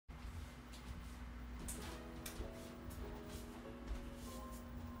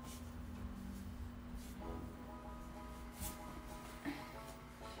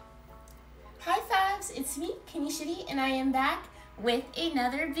guys, it's me, Kenicherie, and I am back with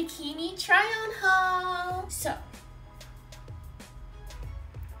another bikini try-on haul. So,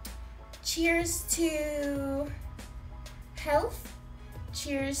 cheers to health,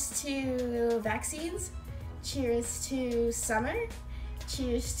 cheers to vaccines, cheers to summer,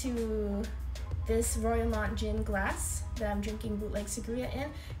 cheers to this Royalmont gin glass that I'm drinking bootleg sangria in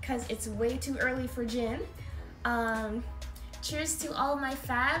because it's way too early for gin. Cheers to all my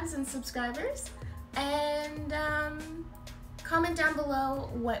fans and subscribers, and comment down below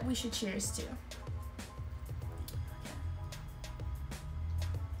what we should cheers to.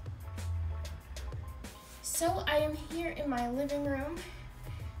 So I am here in my living room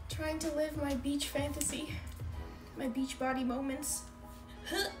trying to live my beach fantasy, my beach body moments.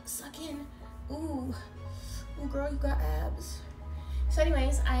 Suck in. Ooh, girl, you got abs. So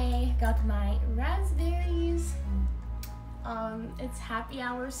anyways, I got my raspberries. It's happy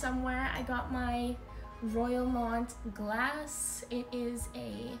hour somewhere. I got my Royalmont glass. It is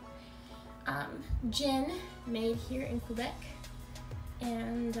a gin made here in Quebec.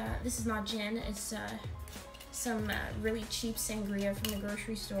 And this is not gin, it's some really cheap sangria from the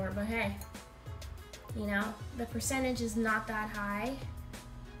grocery store. But hey, you know, the percentage is not that high,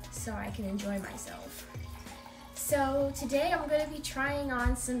 so I can enjoy myself. So today I'm going to be trying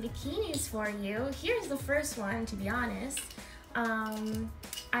on some bikinis for you. Here's the first one, to be honest.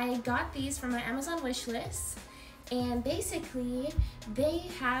 I got these from my Amazon wish list, and basically they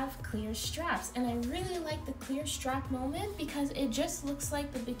have clear straps, and I really like the clear strap moment because it just looks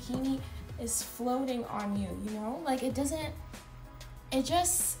like the bikini is floating on you, you know? Like it doesn't,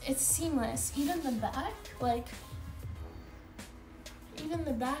 it's seamless. Even the back, like, even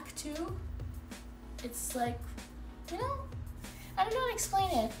the back too, it's like, you know, I don't know how to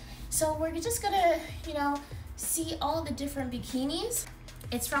explain it. So we're just gonna, you know, see all the different bikinis.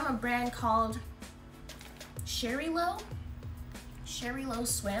 It's from a brand called Sherry Low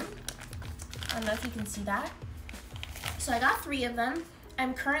Swim. I don't know if you can see that. So I got 3 of them.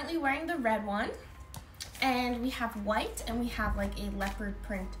 I'm currently wearing the red one, and we have white, and we have like a leopard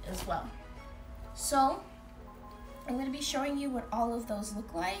print as well. So I'm gonna be showing you what all of those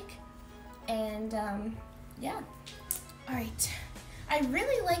look like, and yeah. All right, I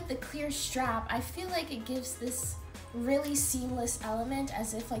really like the clear strap. I feel like it gives this really seamless element,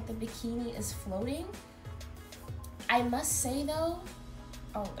 as if like the bikini is floating. I must say though,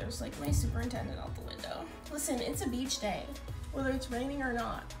 oh, there's like my superintendent out the window. Listen, it's a beach day, whether it's raining or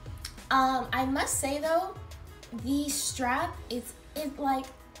not. I must say though, the strap, it's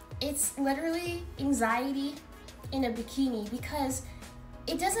literally anxiety in a bikini, because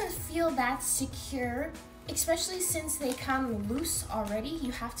it doesn't feel that secure, especially since they come loose already.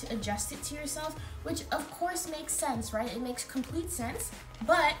 You have to adjust it to yourself, which of course makes sense, right? It makes complete sense.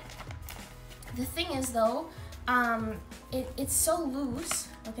 But the thing is though, it's so loose,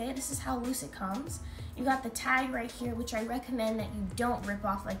 okay? This is how loose it comes. You got the tag right here, which I recommend that you don't rip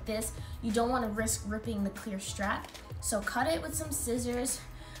off like this. You don't want to risk ripping the clear strap, so cut it with some scissors.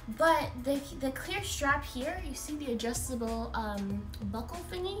 But the clear strap here, you see the adjustable buckle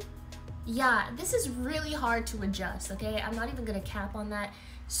thingy? Yeah, this is really hard to adjust, okay? I'm not even gonna cap on that.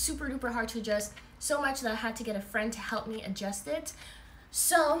 Super duper hard to adjust, so much that I had to get a friend to help me adjust it.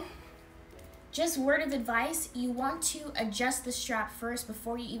 So, just word of advice, you want to adjust the strap first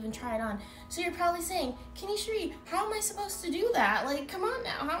before you even try it on. So you're probably saying, Kenicherie, how am I supposed to do that? Like, come on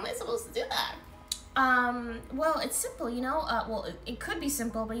now, how am I supposed to do that? Well, it's simple, you know? Well, it could be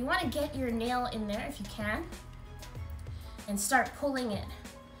simple, but you want to get your nail in there if you can and start pulling it.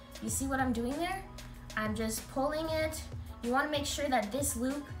 You see what I'm doing there? I'm just pulling it. You want to make sure that this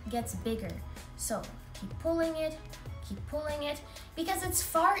loop gets bigger. So keep pulling it, because it's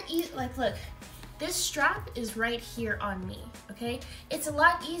far easier. Like, look, this strap is right here on me, okay? It's a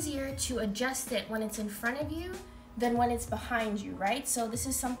lot easier to adjust it when it's in front of you than when it's behind you, right? So this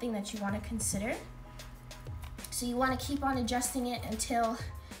is something that you want to consider. So you want to keep on adjusting it until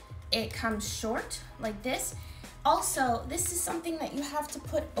it comes short like this. Also, this is something that you have to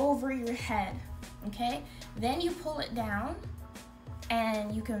put over your head, okay? Then you pull it down,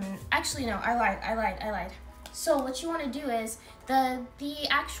 and you can, actually no, I lied. So what you want to do is, the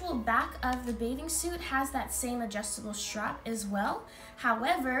actual back of the bathing suit has that same adjustable strap as well.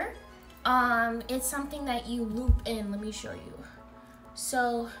 However, it's something that you loop in. Let me show you.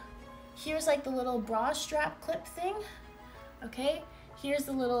 So here's like the little bra strap clip thing, okay? Here's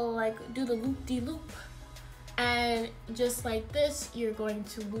the little, like, do the loop-de-loop. And just like this, you're going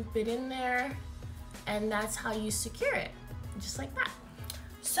to loop it in there, and that's how you secure it, just like that.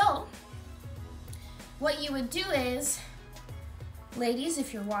 So what you would do is, ladies,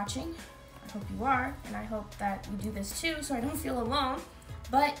 if you're watching, hope you are, and I hope that you do this too so I don't feel alone.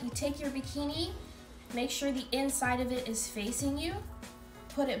 But you take your bikini, make sure the inside of it is facing you,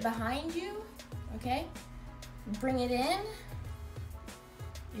 put it behind you, okay? Bring it in.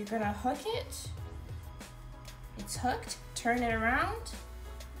 You're gonna hook it. It's hooked. Turn it around.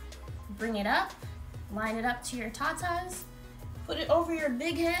 Bring it up. Line it up to your tatas. Put it over your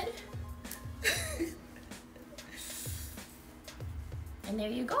big head. And there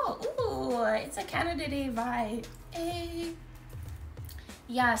you go. Ooh, it's a Canada Day vibe. Hey.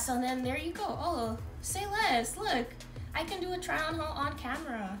 Yeah, so then there you go. Oh, say less. Look, I can do a try on haul on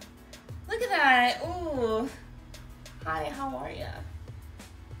camera. Look at that. Ooh. Hi, how are ya?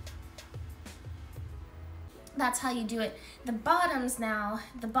 That's how you do it. The bottoms now,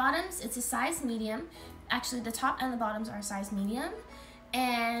 the bottoms, it's a size medium. Actually, the top and the bottoms are a size medium.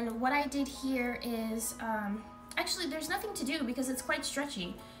 And what I did here is, actually there's nothing to do because it's quite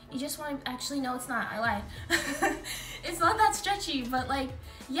stretchy. You just want to, actually no it's not, I lied. It's not that stretchy, but like,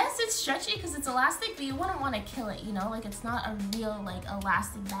 yes it's stretchy because it's elastic, but you wouldn't want to kill it, you know? Like it's not a real like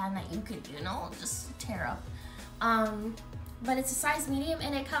elastic band that you could, you know, just tear up. But it's a size medium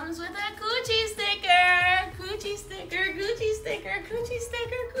and it comes with a Gucci sticker! Gucci sticker, Gucci sticker, Gucci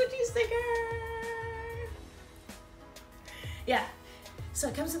sticker, Gucci sticker! Yeah, so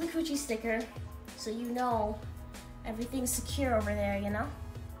it comes with a Gucci sticker, so you know everything's secure over there, you know?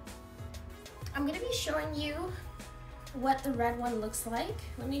 I'm gonna be showing you what the red one looks like.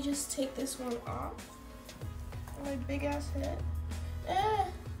 Let me just take this one off. My big ass head.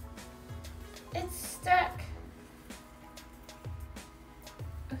 It's stuck.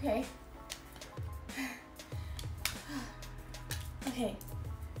 Okay. Okay,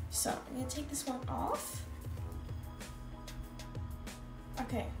 so I'm gonna take this one off.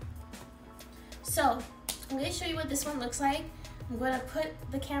 Okay. So, I'm gonna show you what this one looks like. I'm gonna put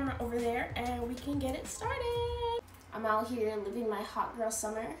the camera over there and we can get it started. I'm out here living my hot girl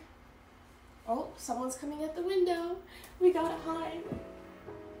summer. Oh, someone's coming at the window. We gotta hide.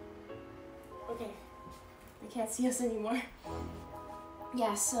 Okay, they can't see us anymore.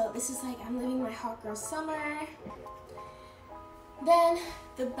 Yeah, so this is like, I'm living my hot girl summer. Then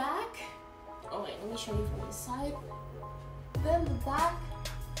the back, oh wait, let me show you from this side. Then the back,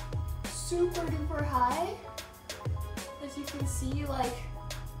 super duper high. As you can see, like,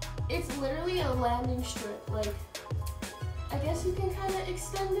 it's literally a landing strip. Like, I guess you can kind of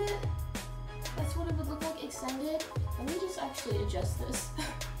extend it. That's what it would look like extended. Let me just actually adjust this.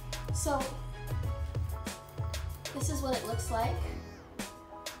 So, this is what it looks like.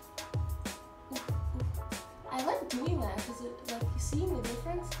 I like doing that because it, like, you see the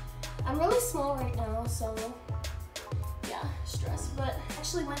difference? I'm really small right now, so yeah, stress. But I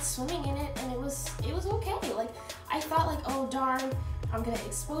actually went swimming in it and it was okay. Like, I thought like, oh darn, I'm gonna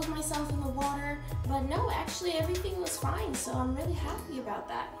expose myself in the water, but no, actually everything was fine, so I'm really happy about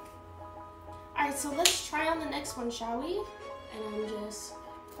that. Alright, so let's try on the next one, shall we? And I'm just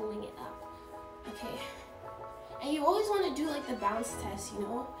pulling it up. Okay. And you always want to do like the bounce test, you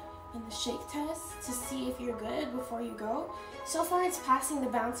know, and the shake test to see if you're good before you go. So far it's passing the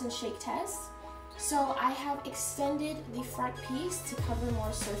bounce and shake test. So I have extended the front piece to cover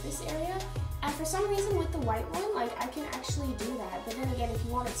more surface area. And for some reason with the white one, like I can actually do that. But then again, if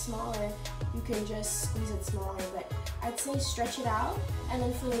you want it smaller, you can just squeeze it smaller. But I'd say stretch it out and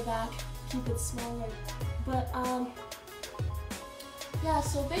then for the back, keep it smaller. But yeah,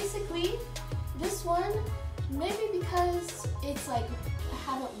 so basically this one, maybe because it's like, I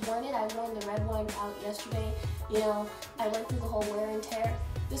haven't worn it, I wore the red one out yesterday, you know, I went through the whole wear and tear.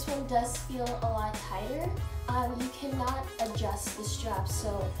 This one does feel a lot tighter. You cannot adjust the straps,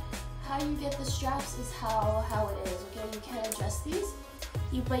 so how you get the straps is how it is, okay? You can't adjust these,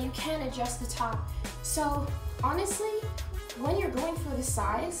 but you can adjust the top. So honestly, when you're going for the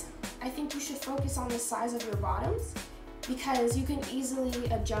size, I think you should focus on the size of your bottoms because you can easily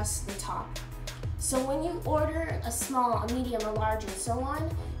adjust the top. So when you order a small, a medium, a large, and so on,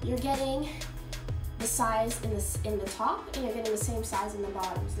 you're getting the size in the top and you're getting the same size in the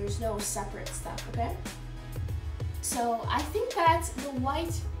bottoms. There's no separate stuff, okay? So I think that the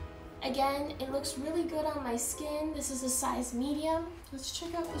white, again, it looks really good on my skin. This is a size medium. Let's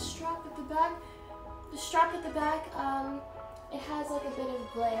check out the strap at the back. The strap at the back, it has like a bit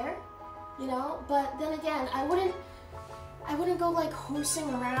of glare, you know, but then again, I wouldn't go like horsing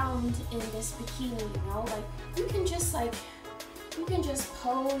around in this bikini, you know, like you can just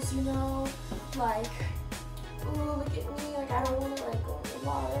pose, you know, like, oh, look at me, like I don't want to like go in the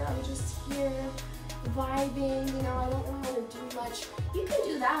water, I'm just here vibing, you know, I don't really want to do much. You can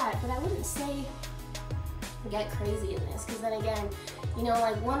do that, but I wouldn't say get crazy in this, because then again, you know,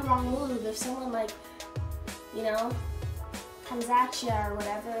 like one wrong move, if someone like, you know, comes at you or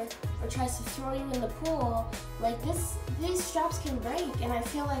whatever, or tries to throw you in the pool, like these straps can break, and I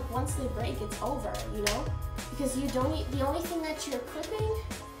feel like once they break, it's over, you know, because you don't need, the only thing that you're clipping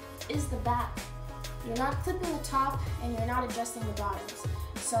is the back. You're not clipping the top, and you're not adjusting the bottoms.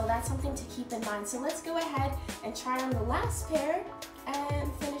 So that's something to keep in mind. So let's go ahead and try on the last pair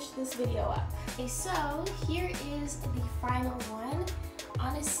and finish this video up. Okay, so here is the final one.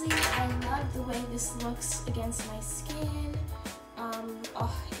 Honestly, I love the way this looks against my skin.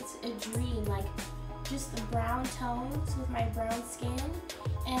 Oh, it's a dream, like just the brown tones with my brown skin.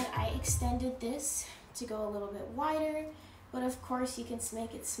 And I extended this to go a little bit wider, but of course you can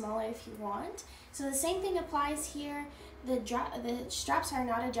make it smaller if you want. So the same thing applies here. The straps are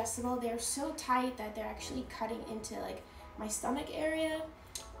not adjustable. They're so tight that they're actually cutting into like my stomach area.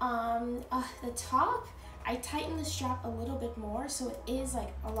 The top, I tightened the strap a little bit more, so it is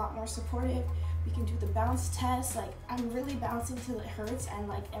like a lot more supportive. We can do the bounce test. Like I'm really bouncing till it hurts and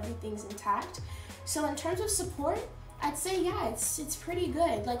like everything's intact. So in terms of support, I'd say yeah, it's pretty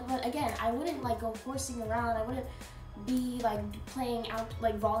good. Like, but again, I wouldn't like go horsing around. I wouldn't be like playing out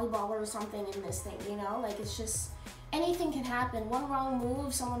like volleyball or something in this thing, you know? Like it's just, anything can happen. One wrong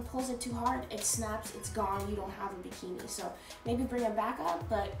move, someone pulls it too hard, it snaps, it's gone, you don't have a bikini. So maybe bring it back up,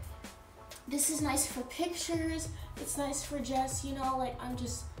 but this is nice for pictures. It's nice for just, you know, like I'm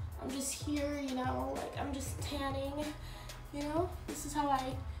just here, you know, like I'm just tanning, you know? This is how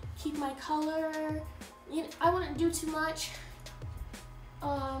I keep my color. You know, I wouldn't do too much.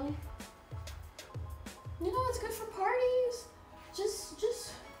 You know, it's good for parties.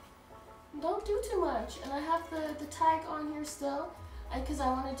 Just don't do too much. And I have the tag on here still, because I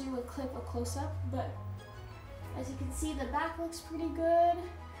want to do a close-up, but as you can see, the back looks pretty good.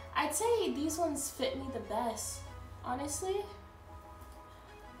 I'd say these ones fit me the best, honestly.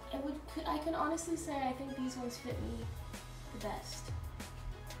 I can honestly say I think these ones fit me the best.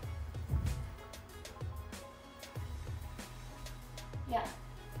 Yeah.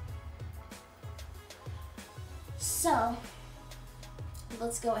 So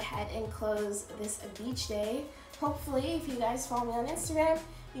let's go ahead and close this beach day. Hopefully, if you guys follow me on Instagram,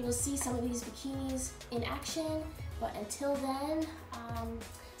 you will see some of these bikinis in action. But until then,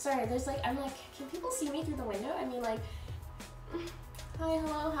 sorry, there's like, I'm like, can people see me through the window? I mean, like, hi,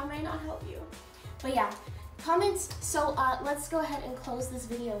 hello, how may I not help you? But yeah, comments. So let's go ahead and close this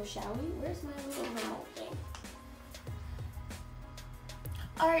video, shall we? Where's my little remote thing?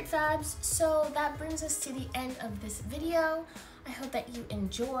 Alright fabs, so that brings us to the end of this video. I hope that you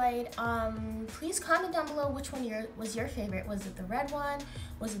enjoyed. Please comment down below which one was your favorite. Was it the red one?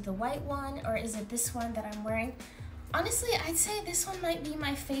 Was it the white one? Or is it this one that I'm wearing? Honestly, I'd say this one might be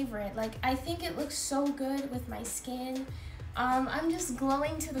my favorite. Like, I think it looks so good with my skin. I'm just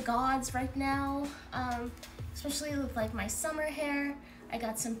glowing to the gods right now, especially with like my summer hair. I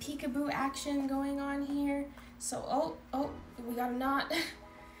got some peekaboo action going on here. So, oh, we got a knot.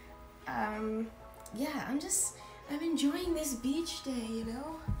 Yeah, I'm enjoying this beach day, you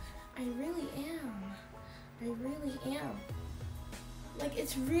know? I really am. Like,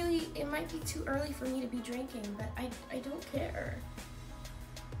 it might be too early for me to be drinking, but I don't care.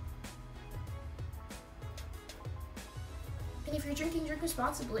 And if you're drinking, drink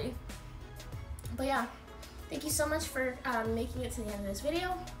responsibly. But yeah, thank you so much for making it to the end of this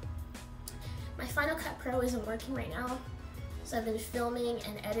video. My Final Cut Pro isn't working right now, so I've been filming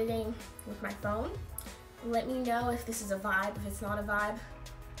and editing with my phone. Let me know if this is a vibe, if it's not a vibe.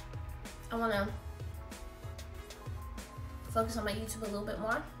 I want to focus on my YouTube a little bit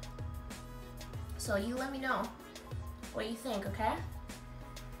more. So you let me know what you think, okay?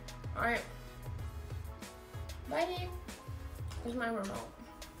 Alright. Bye. Here's my remote.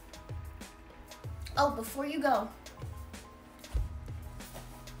 Oh, before you go,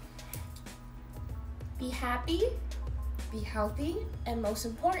 be happy, be healthy, and most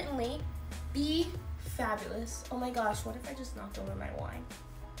importantly, be fabulous. Oh my gosh, what if I just knocked over my wine?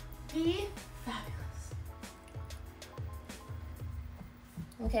 Be fabulous.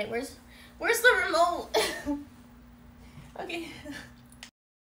 Okay, where's the remote? Okay.